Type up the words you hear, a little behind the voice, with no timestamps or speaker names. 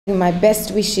My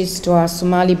best wishes to our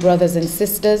Somali brothers and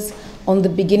sisters on the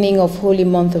beginning of holy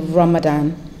month of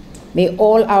Ramadan. May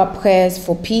all our prayers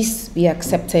for peace be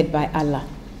accepted by Allah.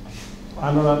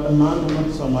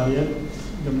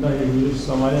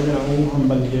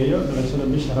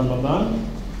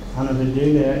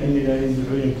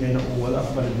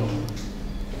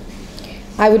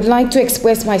 I would like to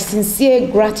express my sincere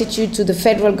gratitude to the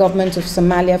federal government of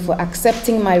Somalia for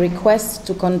accepting my request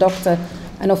to conduct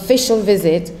an official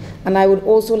visit, and I would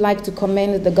also like to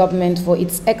commend the government for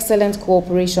its excellent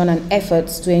cooperation and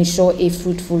efforts to ensure a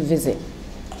fruitful visit.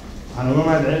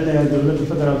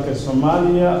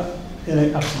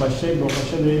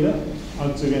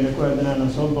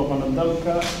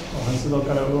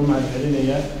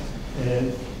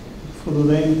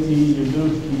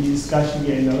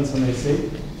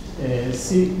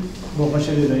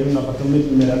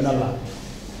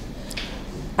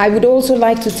 I would also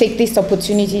like to take this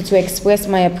opportunity to express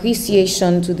my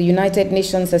appreciation to the United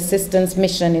Nations Assistance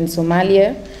Mission in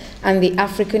Somalia and the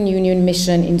African Union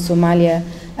Mission in Somalia,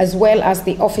 as well as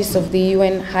the Office of the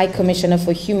UN High Commissioner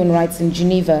for Human Rights in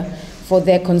Geneva for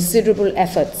their considerable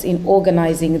efforts in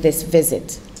organizing this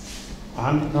visit.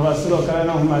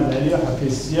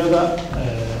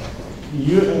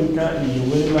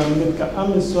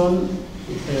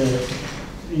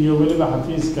 iyo weliba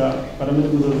xafiiska qaramada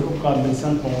midowga ku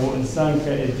qaabilsan oo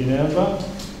insaanka ee Geneva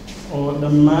oo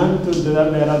dhammaantood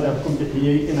dadaal dheeraad ah ku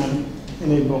bixiyay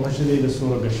inay booqashadeeda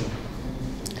suuro gasho.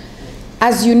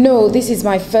 As you know, this is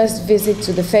my first visit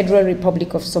to the Federal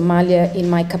Republic of Somalia in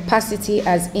my capacity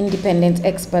as independent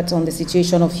expert on the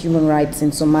situation of human rights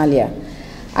in Somalia.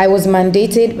 I was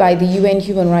mandated by the UN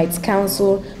Human Rights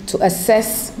Council to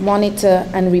assess, monitor,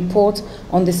 and report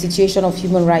on the situation of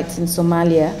human rights in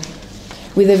Somalia,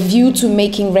 with a view to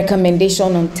making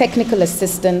recommendations on technical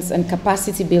assistance and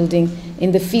capacity building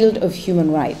in the field of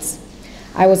human rights.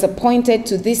 I was appointed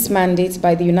to this mandate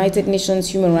by the United Nations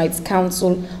Human Rights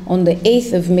Council on the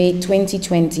 8th of May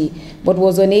 2020, but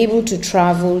was unable to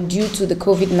travel due to the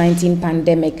COVID-19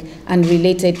 pandemic and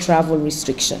related travel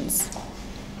restrictions.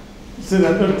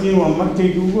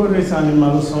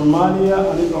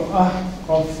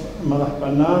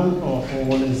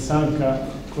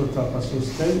 كنت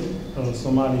خصوصي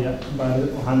Somalia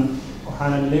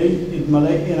وحنا لي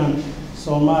إدمالي إن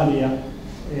Somalia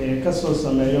كسر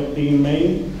سمايو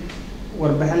قيمين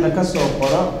وربحنا كسر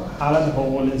قرا حالة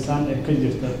حقوق الإنسان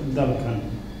كجرت دلكن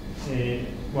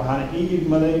وحنا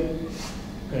إدمالي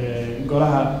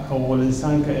قراها حقوق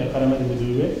الإنسان كقرامة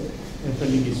بدوية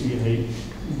فلقي سوي هي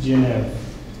جنيف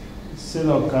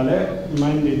سيدو كله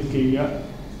مانديت كيا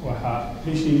وح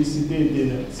بيشي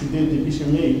سيدي بيشي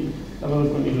مي لابد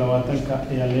إلا واتنك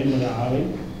يا لين العاري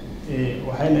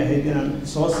وحين هيدنا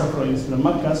صوص سفر الإسلام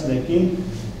مركز لكن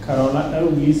كورونا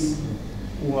أوجيس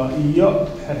وإياه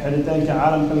حرحلتين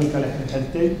كعالم كله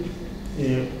كحرحلتين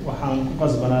وحن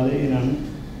قصبنا لإن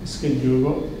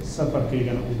سكجوجو سفر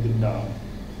كيجنا ودبداو.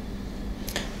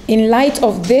 In light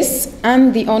of this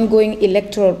and the ongoing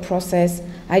electoral process,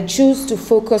 I choose to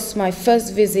focus my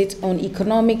first visit on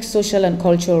economic, social, and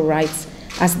cultural rights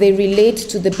as they relate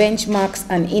to the benchmarks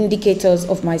and indicators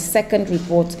of my second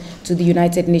report to the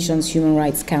United Nations Human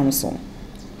Rights Council.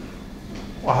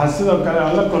 وحسيت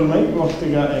كلام الله كل ما وقت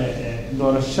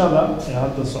دور الشذا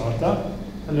هذا صعوده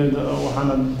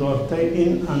وحنا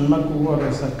دورتين أن ما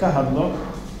كبر سكهذا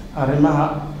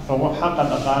أرمها هو حق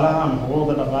دقالها أم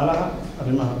حقوق دقالها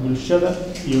أرمها بالشذا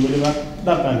يولي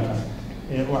دقنك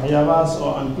وحياباس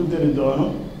أو أن كدر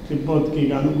دونه ريبورت كي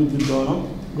كانوا كدر دونه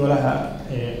قالها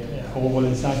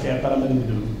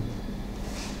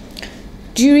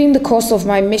During the course of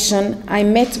my mission, I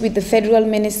met with the Federal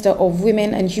Minister of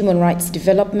Women and Human Rights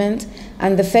Development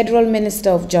and the Federal Minister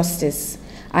of Justice.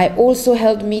 I also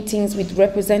held meetings with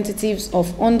representatives of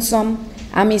UNSOM,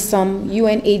 AMISOM,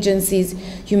 UN agencies,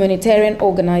 humanitarian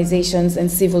organizations, and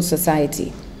civil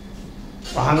society.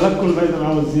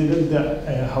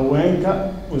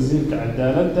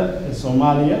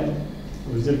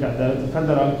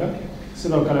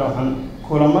 sidoo kale waxaan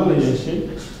kulamo la yeeshay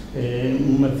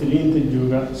mumthiliinta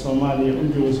jooga Soomaaliya u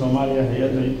jooga Soomaaliya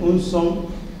hay'adda UNSOM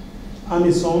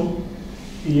AMISOM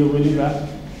iyo weliba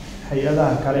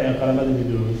hay'adaha kale ee qaramada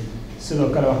midoobay sidoo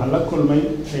kale waxaan la kulmay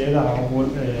hay'adaha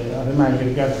arrimaha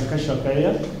gargaarka ka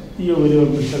shaqeeya iyo weliba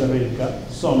bulshada rayidka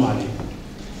Soomaaliya.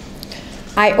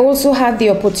 I also had the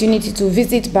opportunity to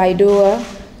visit Baidoa,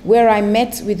 where I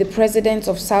met with the president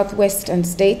of Southwestern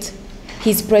State,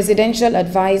 his presidential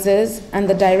advisors, and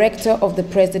the director of the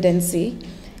presidency,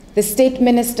 the State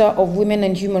Minister of Women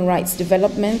and Human Rights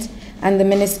Development, and the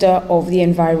Minister of the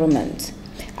Environment,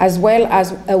 as well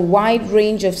as a wide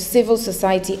range of civil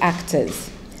society actors.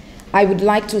 I would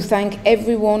like to thank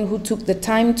everyone who took the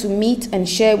time to meet and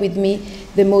share with me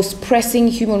the most pressing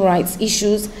human rights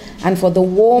issues and for the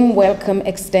warm welcome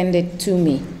extended to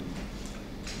me.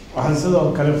 waxaan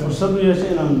sidoo kale fursad u yeeshay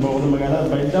inaan booqdo magaalada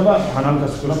Baydhabo waxaan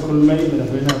halkaas kula kulmay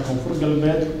madaxweynaha Koonfur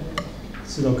Galbeed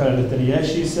sidoo kale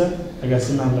la-taliyaashiisa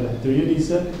agaasimaha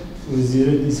madaxtooyadiisa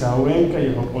wasiiradiisa haweenka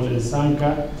iyo xuquuqul insaanka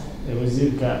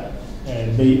wasiirka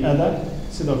bay'ada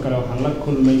sidoo kale waxaan la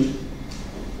kulmay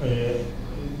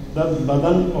dad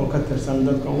badan oo ka tirsan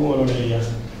dadka ugu ololeeya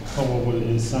xuquuqul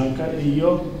insaanka iyo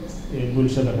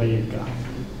bulshada rayidka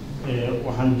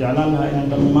waxaan jeclaan lahaa inaan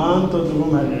dhammaantood ugu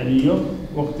mahadceliyo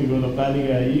waqtigooda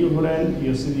qaaliga ay ii hureen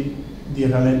iyo sidii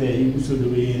diiraneed ay igu soo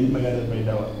dhaweeyeen magaalada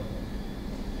Baydhabo.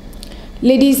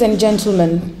 Ladies and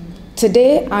gentlemen,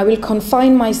 today I will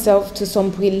confine myself to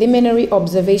some preliminary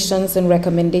observations and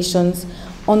recommendations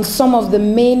on some of the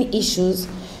main issues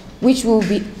which will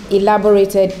be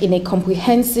elaborated in a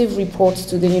comprehensive report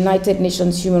to the United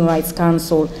Nations Human Rights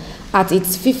Council at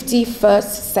its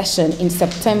 51st session in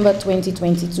September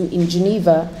 2022 in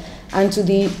Geneva and to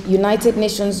the United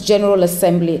Nations General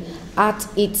Assembly at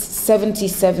its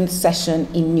 77th session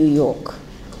in New York.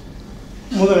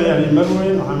 mudane yani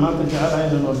marweyn waxaan maanta jecelahay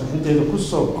inaan warbixinteeda ku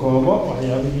soo koobo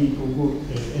waxyaabihii ugu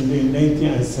intii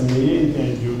aan sameeyey intii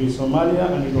aan joogay Soomaaliya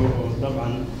anigoo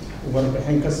dabcan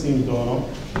warbixin ka siin doono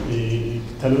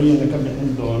talooyinka ka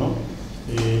bixin doono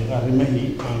arrimahii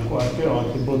aan ku arkay oo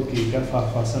aan boodkayga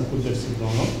faahfaahsan ku darsi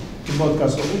doono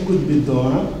boodkaas oo u gudbi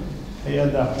doona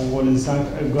hay'adda xuquuqul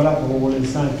insaanka golaha xuquuqul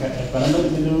insaanka ee qaramada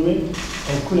midoobay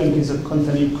oo kulankiisa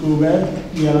konton koowaad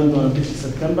yeelan doona bishii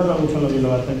September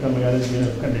 2022 magaalada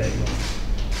Geneva ka dhici doona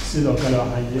sidoo kale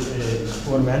waxaan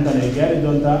warbixintan ay gaari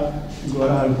doontaa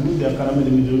golaha guud ee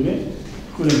qaramada midoobay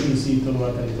kulankiisii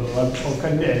 77 oo ka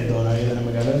dhici doona iyadana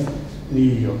magaalada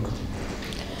New York.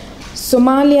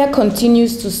 Somalia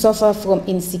continues to suffer from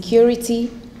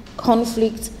insecurity,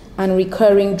 conflict, and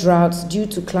recurring droughts due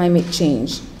to climate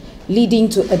change, leading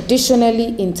to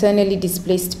additionally internally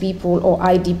displaced people or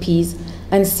IDPs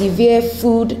and severe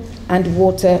food and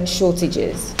water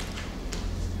shortages.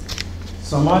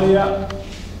 Somalia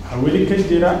weli ka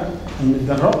jira amni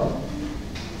darro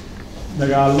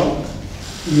dagaalo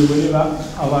iyo weliba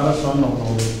abaaro soo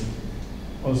noqnoqday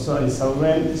oo ay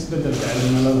sababeen isbeddelka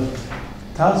cimilada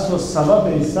taasoo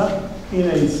sababaysa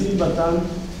inay sii bataan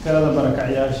tirada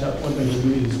barakacayaasha waddanka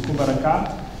gudihiisa ku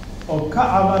barakaca oo ka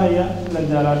cabanaya la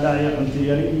daalaa-dhacaya cunto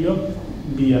yari iyo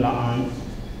biyo la'aan.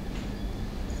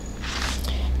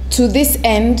 To this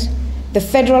end, the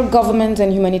federal government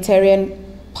and humanitarian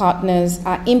partners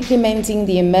are implementing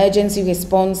the Emergency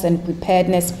Response and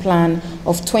Preparedness Plan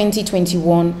of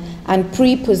 2021 and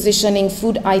pre-positioning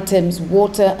food items,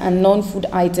 water and non-food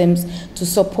items to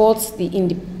support the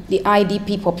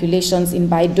IDP populations in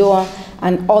Baidoa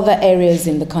and other areas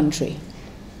in the country.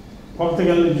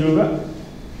 waqtigan la jooga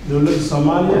dowladda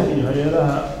Soomaaliya iyo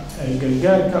hay'adaha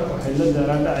gargaarka waxay la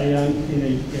daalaa-dhacayaan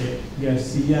inay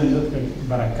gaarsiiyaan dadka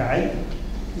barakacay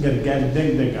gargaar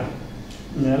degdeg ah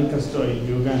meel kastoo ay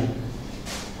joogaan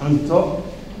cunto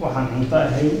waxaan cunto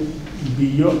ahayn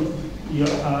biyo iyo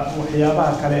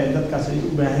waxyaabaha kale ee dadkaas ay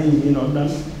u baahan yihiin oo dhan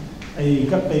ay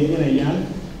ka qaybinayaan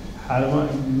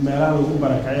meelaha lagu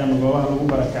barakacay ama goobaha lagu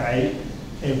barakacay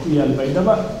ee ku yaal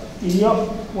Baydhabo iyo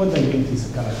waddanka intiisa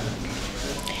kale.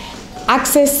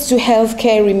 Access to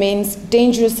healthcare remains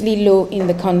dangerously low in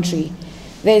the country.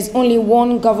 There is only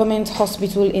one government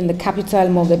hospital in the capital,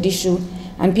 Mogadishu,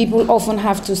 and people often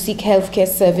have to seek healthcare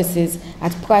services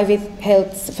at private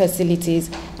health facilities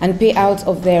and pay out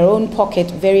of their own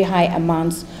pocket very high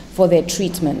amounts for their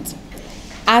treatment.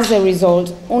 As a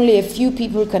result, only a few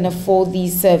people can afford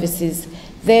these services,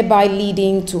 thereby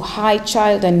leading to high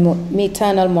child and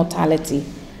maternal mortality.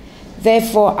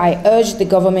 Therefore, I urge the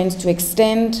government to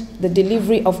extend the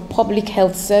delivery of public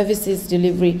health services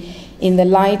delivery in the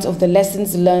light of the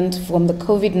lessons learned from the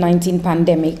COVID-19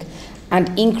 pandemic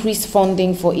and increase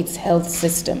funding for its health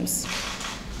systems.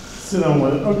 sidaan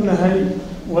wada ognahay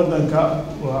waddanka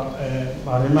waa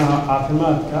arrimaha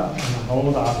caafimaadka ama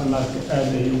hawlada caafimaadka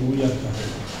aad ay ugu yar tahay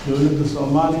dowladda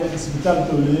Soomaaliya isbitaal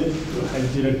dowladeed waxaa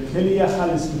jira kaliya hal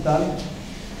isbitaal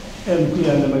ee ku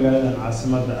yaalla magaalada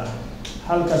caasimadda ah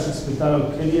halkaas isbitaal oo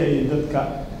kaliya ay dadka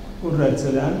u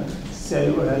raadsadaan si ay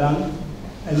u helaan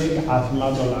adeeg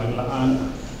caafimaad oo lacag la'aan ah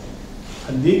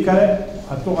haddii kale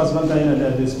waxaad ku qasbantahay inaad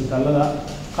aado isbitaalada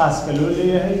khaaska loo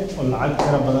leeyahay oo lacag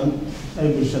tira badan ay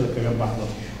bulshada kaga baxdo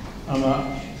ama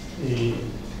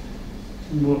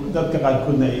dadka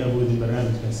qaarkoodna ay awoodin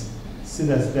barnaamijkaas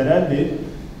sidaas daraaddeed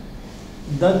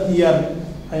dad yar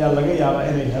ayaa laga yaabaa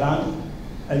inay helaan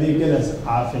adeegyadaas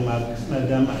caafimaad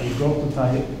maadaama ay goob ku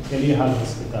tahay kaliya hal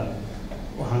isbitaal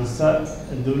waxaan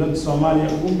dawladda Soomaaliya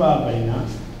ugu baaqaynaa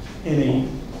inay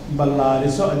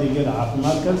ballaariso adeegyada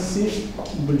caafimaadka si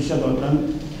bulshada oo dhan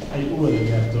ay u wada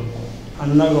gaarto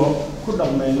annagoo ku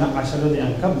dhaqmayna casharadii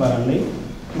aan ka baranay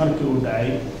markii uu dhacay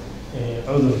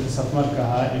cudurka safmarka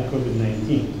ahaa ee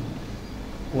COVID-19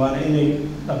 waana inay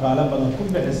dhaqaale badan ku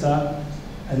bixisaa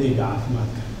adeega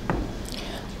caafimaadka.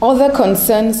 Other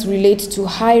concerns relate to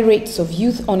high rates of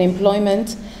youth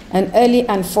unemployment and early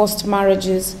and forced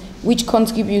marriages, which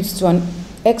contributes to an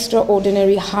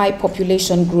extraordinary high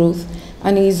population growth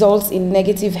and results in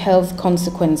negative health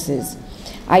consequences.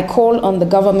 I call on the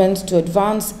government to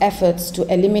advance efforts to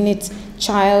eliminate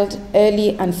child,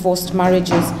 early and forced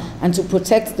marriages and to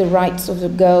protect the rights of the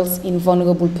girls in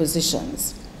vulnerable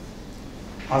positions.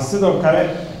 sidoo kale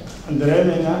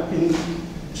dareemayna in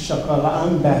shaqo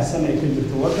la'aan baahsan ay ka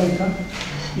jirto wadanka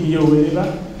iyo weliba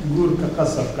guurka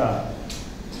qasabka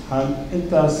ah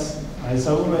intaas ay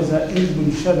sababaysaa in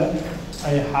bulshada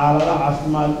ay xaalado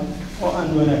caafimaad oo aan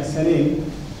wanaagsanayn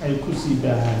ay ku sii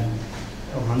baahaan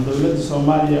waxaan dawladda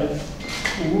Soomaaliya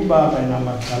ugu baaqaynaa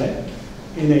mar kale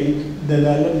inay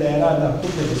dadaalo dheeraad ah ku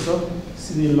bixiso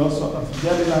sidii loo soo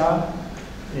afjari lahaa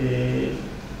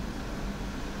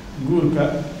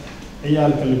guurka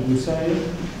ciyaalka la guursanayo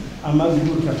ama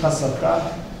guurka qasabka ah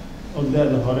oo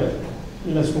da'da hore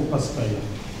la isku qasbayo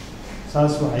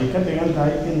saas waxay ka dhigan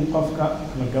tahay in qofka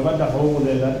ama gabadha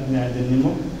xuquuqdeeda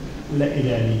bini'aadanimo la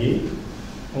ilaaliyay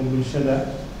oo bulshada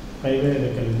qaybaheeda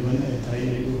kala duwan ay tahay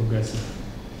inay u hoggaansanto.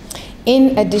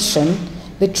 In addition,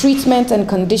 the treatment and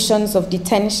conditions of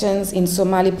detentions in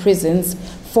Somali prisons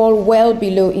fall well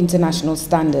below international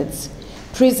standards.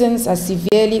 Prisons are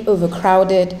severely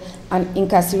overcrowded and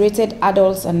incarcerated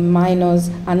adults and minors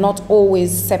are not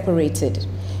always separated.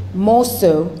 More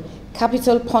so,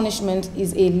 capital punishment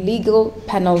is a legal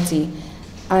penalty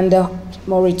and a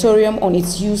moratorium on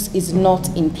its use is not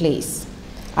in place.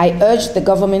 I urge the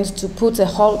government to put a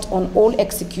halt on all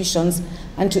executions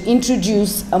and to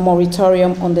introduce a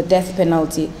moratorium on the death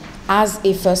penalty as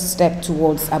a first step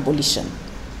towards abolition.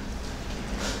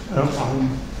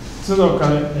 sidoo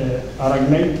kale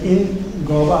aragnay in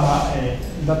goobaha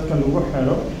dadka lagu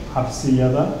xiro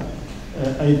xabsiyada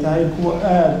ay tahay kuwa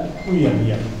aad u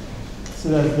yaryar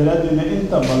sidaas daraaddeedna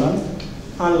inta badan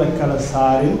aan la kala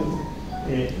saarin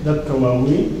dadka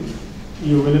waaweyn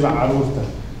iyo weliba caruurta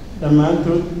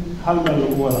dhammaantood hal meel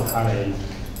lagu wada xareeyo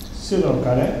sidoo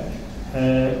kale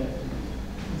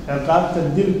ciqaabta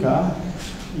dilka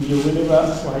iyo weliba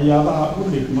waxyaabaha u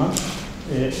dhigma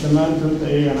dhammaantood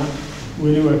ayagana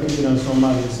weli waa ka jiraan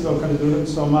Soomaaliya sidoo kale dawladda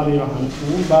Soomaaliya waxaan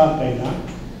ugu baaqaynaa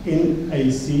in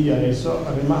ay sii yarayso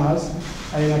arrimahaas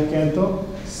ayna keento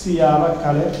siyaabo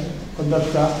kale oo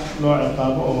dadka loo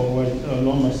ciqaabo oo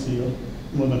loo marsiiyo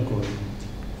mudankooda.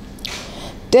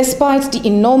 Despite the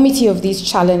enormity of these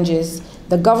challenges,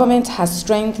 the government has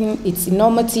strengthened its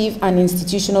normative and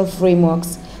institutional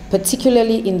frameworks,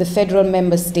 particularly in the federal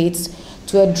member states,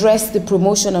 to address the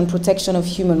promotion and protection of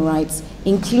human rights,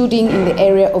 including in the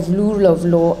area of rule of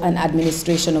law and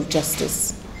administration of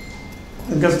justice.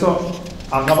 Inkasto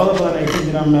caqabado badan ay ka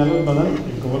jiraan meelo badan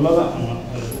gobolada ama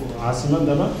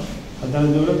caasimadaba haddana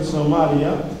dawladda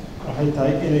Soomaaliya waxay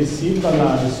tahay inay sii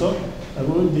ballaariso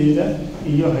awoodeeda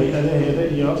iyo hay'adaheeda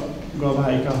iyo goobaha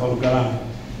ay ka howlgalaan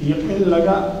iyo in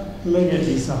laga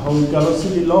magaciisa howlgalo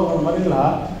sidii loo horumarin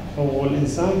lahaa xuquuqul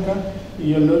insaanka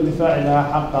iyo loo difaaci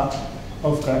lahaa xaqa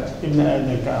qofka ibni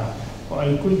aadanka ah oo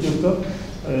ay ku jirto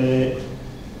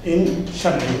in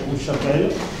sharciga uu shaqeeyo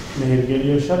la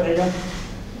hirgeliyo sharciga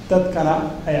dadkana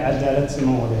ay cadaalad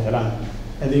siman wada helaan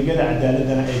adeegyada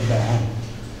cadaaladana ay baahan.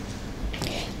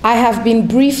 I have been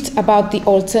briefed about the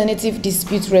alternative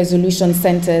dispute resolution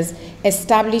centers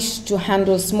established to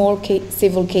handle small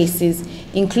civil cases,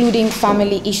 including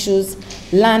family issues,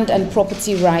 land and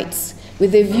property rights,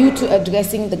 with a view to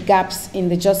addressing the gaps in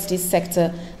the justice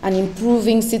sector and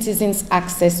improving citizens'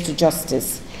 access to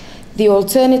justice. The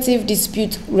alternative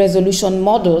dispute resolution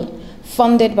model,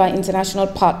 funded by international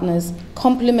partners,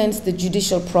 complements the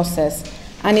judicial process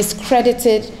and is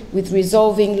credited with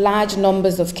resolving large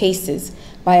numbers of cases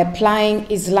by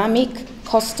applying Islamic,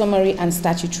 customary and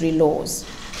statutory laws.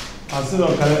 sidoo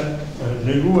kale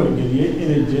lagu wargeliyay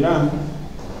inay jiraan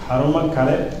xarumo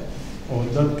kale oo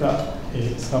dadka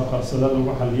isqabqabsada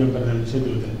lagu xalliyo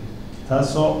barnaamijyadooda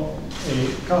taasoo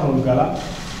ka howlgala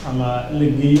ama la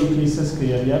geeyo kiisaska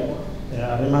yaryar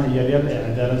arrimaha yaryar ee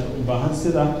cadaalad u baahan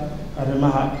sida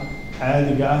arrimaha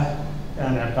caadiga ah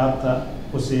aan ciqaabta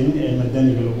quseyn ee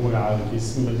madaniga lagu magacaabo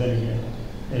kiiska madaniga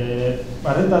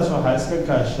arrintaas waxaa iska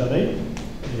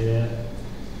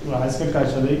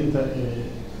kaashaday inta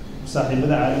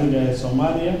saaxiibada caalamiga ee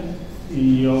Soomaaliya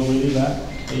iyo weliba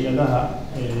hay-adaha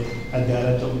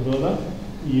cadaaladda udooda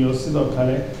iyo sidoo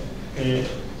kale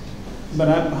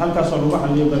halkaasoo lagu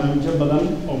xaliyo barnaamijyo badan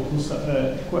oo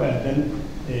ku aadan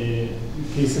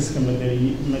kaysaska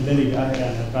madaniga ah ee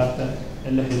aan ciqaabta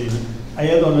la xiriirin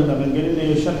ayadoo la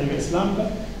dhaqangelinayo sharciga islaamka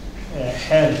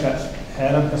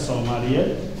xeerarka Soomaaliyeed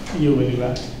iyo weliba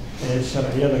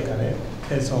sharciyada kale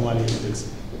ee Soomaaliya u degsan.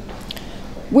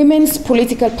 Women's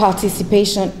political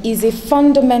participation is a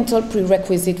fundamental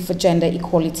prerequisite for gender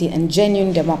equality and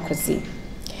genuine democracy.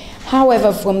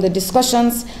 However, from the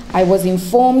discussions, I was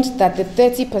informed that the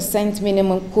 30%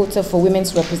 minimum quota for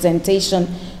women's representation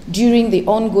during the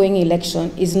ongoing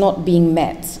election is not being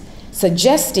met,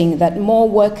 suggesting that more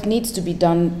work needs to be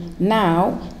done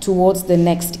now towards the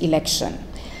next election.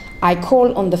 I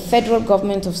call on the federal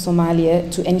government of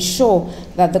Somalia to ensure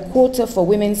that the quota for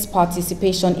women's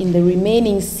participation in the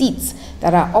remaining seats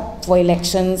that are up for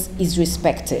elections is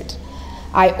respected.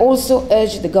 I also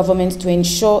urge the government to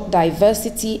ensure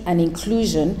diversity and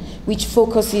inclusion, which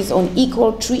focuses on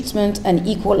equal treatment and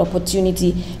equal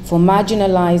opportunity for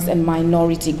marginalized and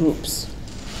minority groups.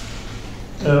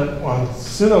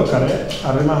 sidoo kale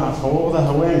arrimaha xuquuqda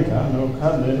haweenka oo ka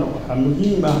hadlayno waxa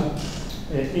muhiim ah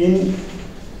in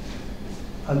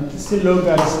si loo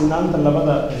gaarsiinaanta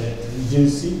labada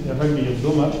jinsi rag iyo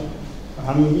dumar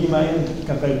waxa muhiim ah in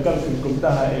ka qaybgalka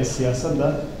gabdhaha ee siyaasadda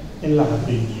in la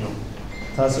xaqiijiyo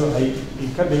taas waxay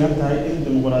ka dhigan tahay in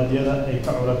dimuqraadiyadda ay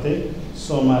ka curatay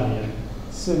Soomaaliya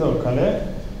sidoo kale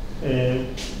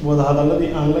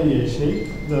wadahadaladii aan la yeeshay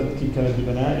dadkii kala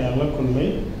duwanaa ee aan la kulmay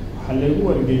waxaa lagu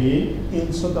wargeliyay in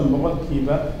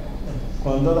 30%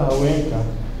 qoondada haweenka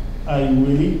ay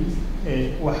weli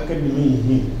wax ka dhiman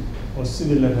yihiin oo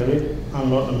sidii la rabay aan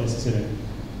loo dhameystirin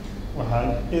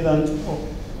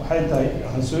waxay tahay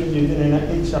waxaan soo jeedinaynaa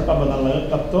in shaqo badan laga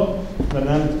qabto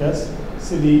barnaamijkaas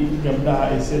sidii gabdhaha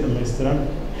ay si dhameystiran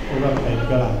uga qayb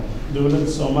galaan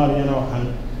dowladda Soomaaliyana waxaan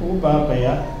ugu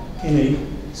baaqayaa inay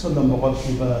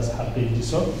 30%daas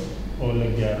xaqiijiso oo la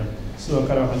gaaro sidoo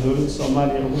kale waxaan dowladda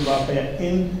Soomaaliya ugu baaqayaa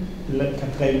in la ka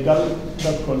qaybgal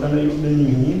dadkoo dhan ay u dhan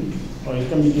yihiin oo ay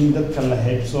ka mid yihiin dadka la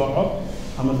heybsooco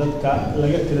ama dadka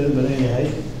laga tirada badan yahay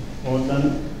oo dhan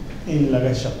in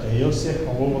laga shaqeeyo si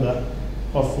xuquuqda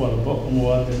qof walba oo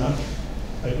muwaadin ah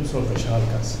ay u soo gasho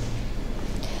halkaas.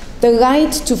 The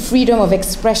right to freedom of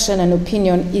expression and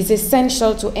opinion is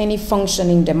essential to any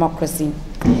functioning democracy.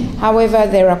 However,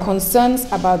 there are concerns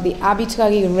about the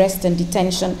arbitrary arrest and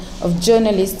detention of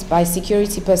journalists by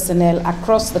security personnel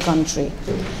across the country.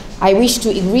 I wish to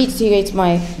reiterate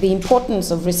the importance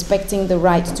of respecting the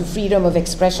right to freedom of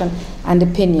expression and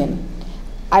opinion.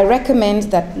 I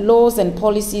recommend that laws and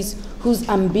policies whose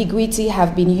ambiguity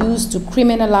have been used to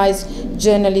criminalize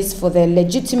journalists for their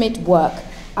legitimate work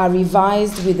are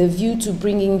revised with a view to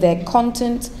bringing their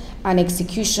content and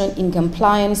execution in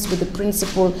compliance with the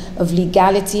principle of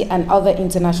legality and other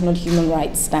international human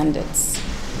rights standards.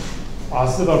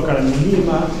 sidoo kale muhiim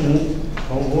ah in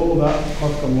xuquuqda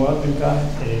qofka muwaadinka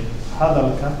ee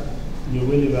hadalka iyo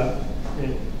weliba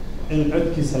in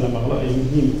codkiisa la maqlo ay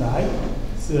muhiim tahay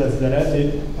sidaas daraadeed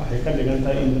waxay ka dhigan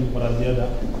tahay in dimuqraadiyadda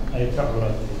ay ka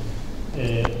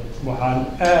curatay waxaan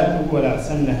aad ugu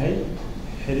walaacsannahay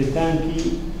xiritaankii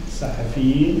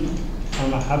saxafiyiin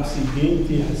ama xabsi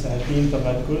geyntii saxafiyiinta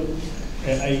qaarkood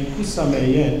ee ay ku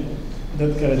sameeyeen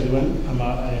dad kala duwan ama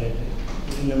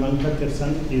niman ka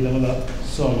tirsan ciidamada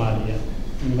Soomaaliya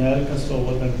meel kastoo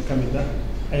waddanka ka mid ah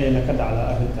ayayna ka dhacdaa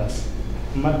arrintaas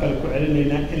marka la ku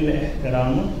celinaynaa in la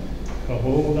ixtiraamo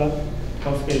xuquuqda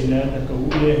qofka ibnaadamka uu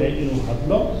leeyahay inuu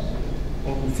hadlo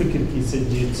oo uu fikirkiisa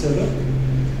jeedsado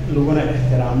laguna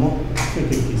ixtiraamo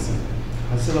fikirkiisa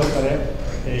sidoo kale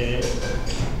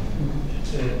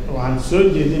waxaan soo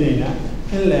jeedinaynaa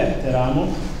in la ixtiraamo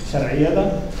sharciyada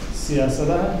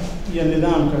siyaasadaha iyo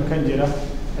nidaamka ka jira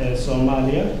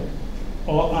Soomaaliya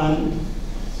oo aan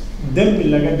dambi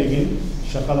laga dhigin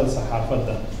shaqada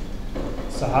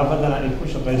saxaafadana ay ku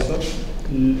shaqeyso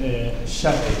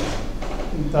sharciga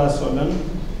intaas oo dhan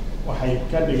waxay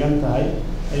ka dhigan tahay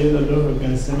iyadoo loo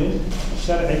hoggaansamay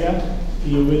sharciga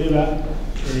iyo weliba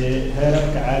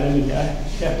heerarka caalamiga ah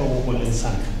ee xuquuqul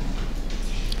insaanka.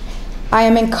 I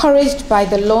am encouraged by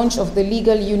the launch of the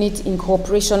legal unit in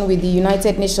cooperation with the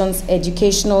United Nations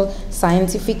Educational,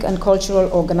 Scientific and Cultural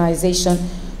Organization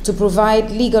to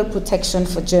provide legal protection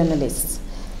for journalists.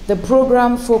 The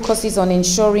program focuses on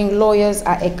ensuring lawyers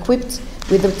are equipped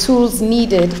with the tools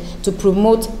needed to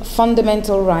promote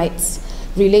fundamental rights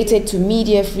related to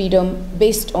media freedom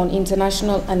based on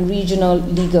international and regional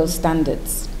legal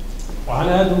standards. waxaan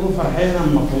aad ugu farxaynaa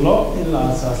maqlo in la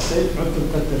aasaasay cutub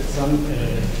ka tirsan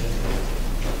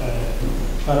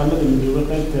qaramada midoobay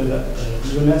qaybteeda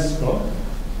UNESCO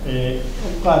u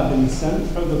qaabilsan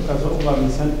cudurkaas u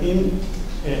qaabilsan in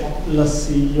la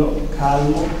siiyo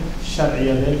kaalmo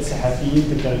sharciyadeed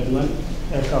saxafiyiinta kala duwan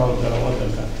ee ka howlgala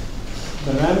waddanka.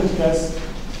 barnaamijkaas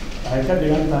waxay ka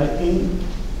dhigan tahay in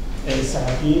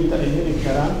saxafiyiinta ay heli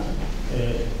karaan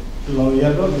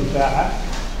looyaro difaaca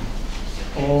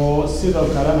oo sidoo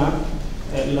kalena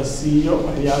la siiyo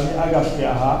waxyaabihii agabkii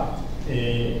ahaa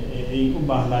ay u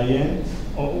baahnaayeen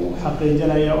oo u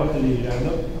xaqiijinaya waxa la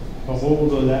yidhaahdo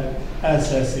xuquuqdooda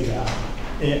aasaasiga ah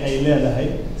ee ay leedahay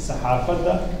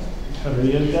saxaafadda,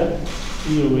 xorriyadda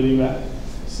iyo weliba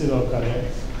sidoo kale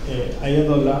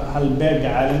ayadoo la halbeega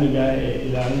caalamiga ah ee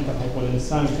ilaalinta xuquuqul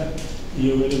insaanka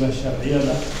iyo weliba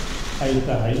sharciyada ay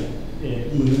tahay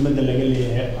muhiimadda laga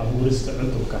leeyahay abuurista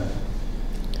cudurkan.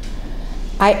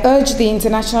 I urge the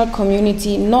international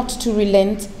community not to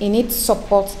relent in its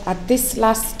support at this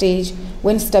last stage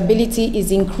when stability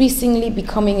is increasingly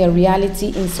becoming a reality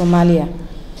in Somalia.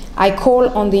 I call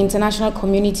on the international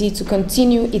community to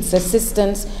continue its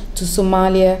assistance to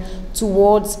Somalia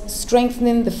towards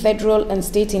strengthening the federal and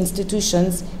state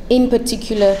institutions, in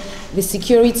particular the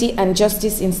security and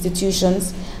justice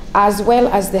institutions, as well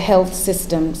as the health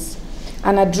systems,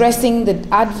 and addressing the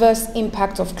adverse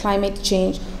impact of climate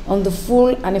change on the full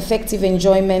and effective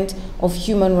enjoyment of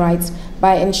human rights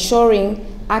by ensuring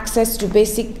access to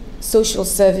basic social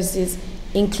services,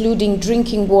 including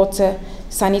drinking water,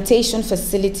 sanitation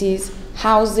facilities,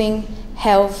 housing,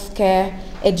 health care,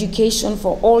 education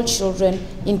for all children,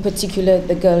 in particular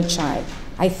the girl child.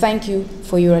 I thank you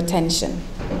for your attention.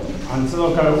 عن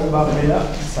sidoo kale ugu baaqaya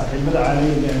saaxiibada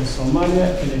caalamiga ee Soomaaliya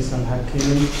inaysan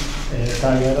hakin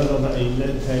taageeradooda ay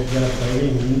leedahay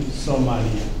garabtaagan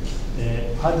Soomaaliya.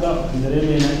 hadda waxaan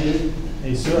dareemaynaa in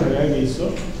ay soo hagaagayso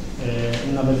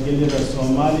nabadgelyada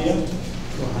Soomaaliya.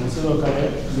 waxaan sidoo kale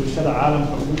bulshada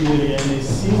caalamka ugu yeerayaa inay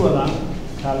sii wadaan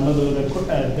kaalmadooda ku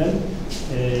aadan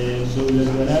dowlad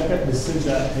wanaagga,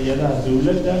 dhisidda hay'adaha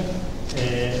dowladda,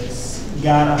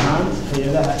 gaar ahaan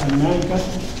hay'adaha ammaanka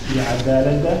iyo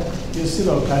cadaaladda, iyo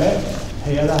sidoo kale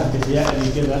hay'adaha bixiya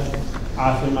adeegyada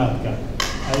caafimaadka.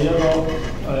 ayadoo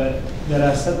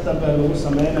daraasad dhab ah lagu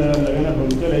sameynayo lagana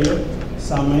howlgalayo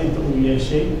saameynta uu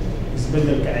yeeshay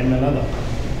isbeddelka cimilada.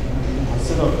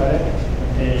 sidoo kale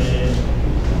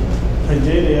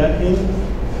rajeynaya in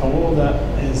xuquuqda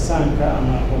insaanka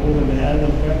ama xuquuqda bani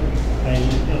aadamka ay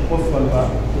qof walba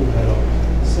u helo.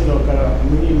 sidoo kale waxaa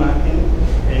muhiim ah in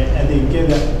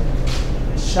adeegyada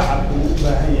shacabku u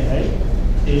baahan yahay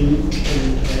in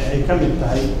ay ka mid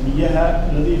tahay biyaha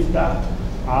nadiifka ah,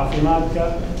 caafimaadka,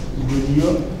 guryo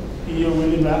iyo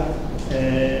weliba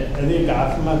adeega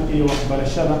caafimaadka iyo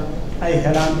waxbarashada ay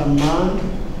helaan dhammaan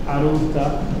caruurta,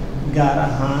 gaar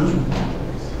ahaan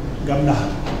gabdhaha.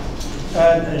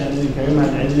 aad ayaan idinkaga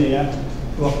mahadcelinayaa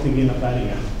waqtigiina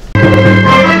qaaliga.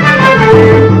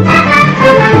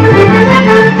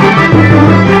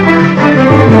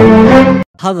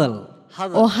 hadal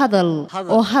oo hadal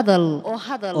oo hadal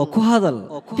oo ku hadal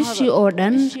bishii oo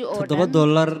dhan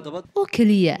 $7 oo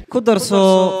keliya ku darso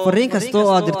fariin kasta oo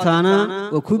aad dirtaana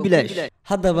waa ku bilaash.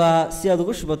 haddaba si aad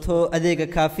ugu shubato adeega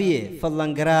kaafiye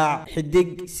fadlan garaac xidig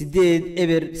 8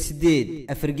 eber 8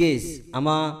 afargees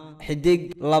ama xidig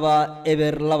 2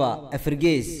 eber 2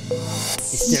 afargees.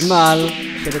 isticmaal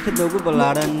shabakadda ugu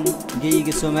ballaaran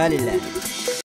geyga Soomaaliland.